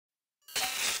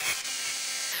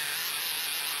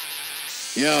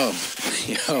Yo,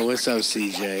 what's up,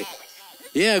 CJ?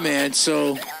 Yeah, man,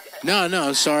 so,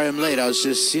 no, sorry I'm late. I was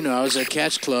just, I was at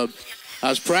Catch Club. I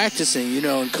was practicing,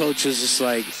 and Coach was just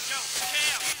like,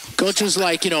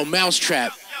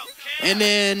 mousetrap. And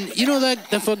then,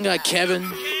 that fucking guy, Kevin?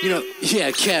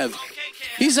 Yeah, Kev.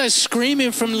 He's like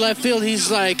screaming from left field.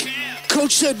 He's like,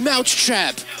 Coach said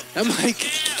mousetrap. I'm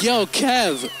like, yo,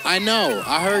 Kev, I know.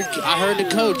 I heard the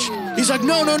coach. He's like,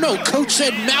 no, Coach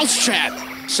said mousetrap.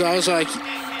 So I was like,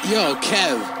 yo,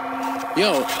 Kev.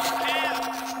 Yo,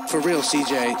 for real,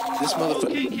 CJ, this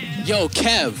motherfucker. Yo,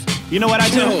 Kev. You know what I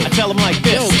do? I tell him like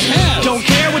this. Yo, Kev. Don't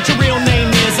care what your real name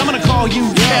is. I'm gonna call you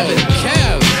Kevin.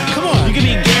 Kev, come on. You can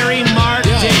be Gary, Mark,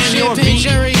 Dan, or B,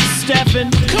 Jerry,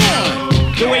 Stephen. Come on.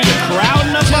 The way you're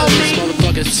crowding up on me.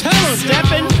 Tell him.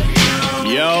 Stephen.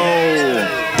 Yo.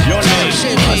 Your name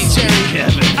must be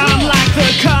Kevin. I'm like the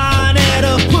Con Ed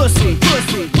of pussy.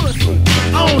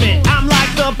 Own it. I'm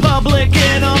like the public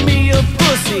enemy of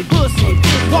pussy.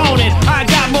 Want it. I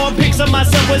got more pics of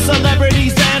myself with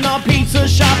celebrities than a pizza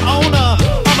shop owner.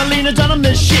 I'm a Lena Dunham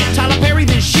this shit. Tyler Perry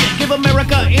this shit. Give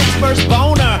America its first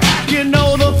boner. You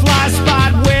know the fly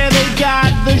spot where they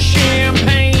got the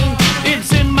champagne.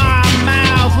 It's in my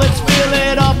mouth. Let's fill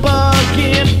it up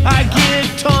again. I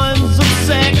get tons of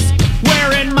sex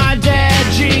wearing my dad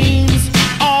jeans.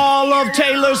 All of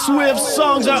Taylor Swift's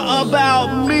songs are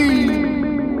about me.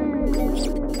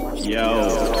 Yo.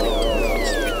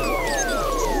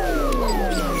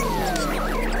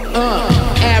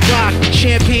 Ab rock,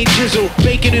 champagne jizzle,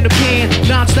 bacon in the pan,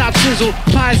 non-stop sizzle,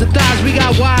 pies and thighs, we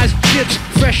got wise, chips,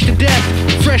 fresh to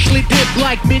death, freshly dipped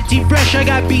like minty fresh, I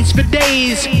got beats for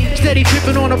days, steady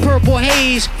tripping on a purple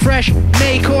haze, fresh,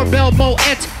 May, Corbel,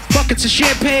 Moet, buckets of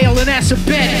champagne, and that's a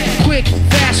bet, quick,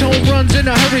 fast home runs in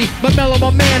a hurry, my mellow, my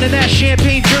man, and that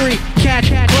champagne jury, Catch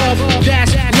Club,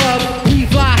 that's love, we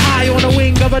fly high on the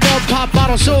wing of a dove, pop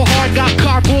bottle so hard, got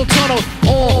carpool tunnel,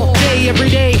 all day, every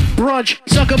day, brunch,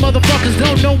 sucker motherfuckers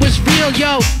don't know what's real,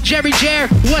 yo, Jerry Jer,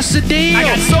 what's the deal? I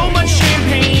got so much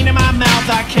champagne in my mouth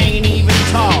I can't even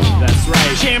talk. That's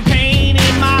right. Champagne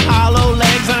in my hollow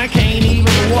legs and I can't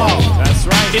even walk. That's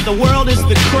right. If the world is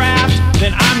the craft,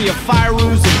 then I'm your fire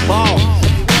ruse and ball.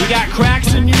 You got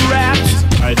cracks in your raps?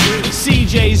 I do.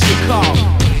 CJ's your call.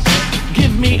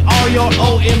 Give me all your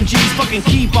OMGs, fucking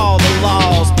keep all the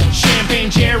laws. Champagne,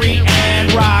 Jerry,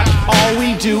 and rock, all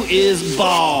we do is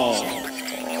ball.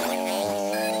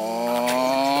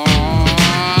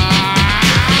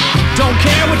 Don't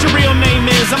care what your real name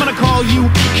is, I'm gonna call you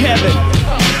Kevin.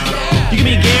 You can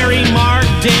be Gary, Mark,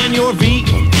 Dan, or V,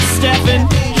 Stephen.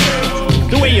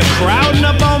 The way you're crowding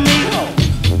up on me,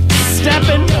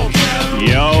 Stephen.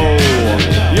 Yo,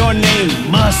 your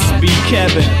name must be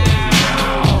Kevin.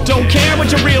 Don't care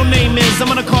what your real name is, I'm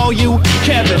gonna call you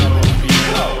Kevin.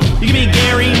 You can be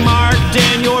Gary, Mark,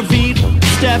 Dan, or V,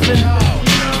 Stephen.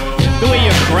 The way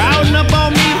you're crowding up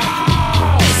on me,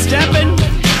 Stephen.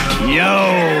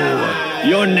 Yo,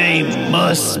 your name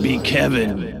must be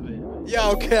Kevin.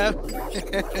 Yo, Kev.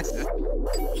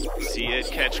 See you at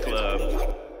Catch Club.